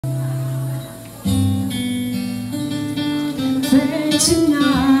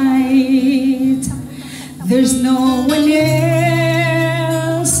tonight. There's no one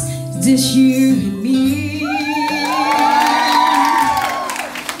else, just you and me.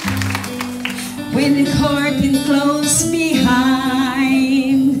 When the curtain closes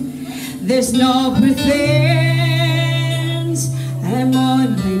behind, there's no pretense, I'm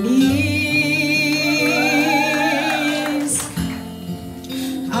on my knees.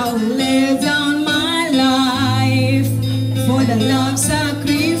 I'll lay down my life for the love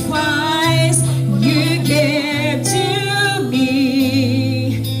sacrifice you gave to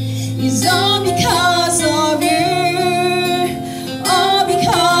me. It's all because of you, all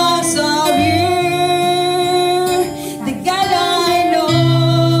because of you. The God I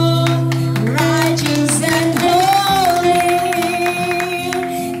know, righteous and holy.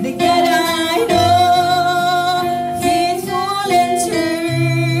 The God I know, faithful and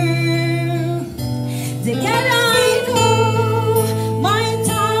true. The God I know, my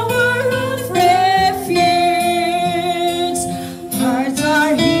tower of refuge. Hearts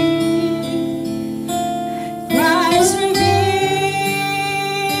are healed, Christ revealed.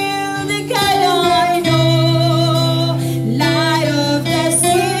 The God I know, light of the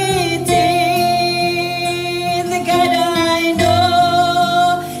city. The God I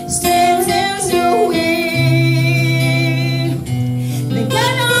know, strengthens the weak. The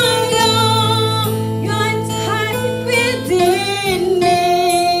God I know, you're tight within me,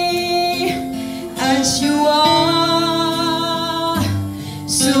 as you are,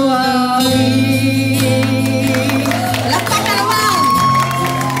 so are we. Palakpak na naman!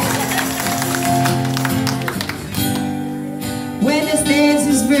 When the stage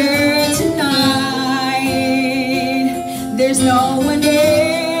is bare tonight, there's no one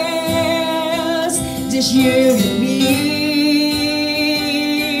else, just you.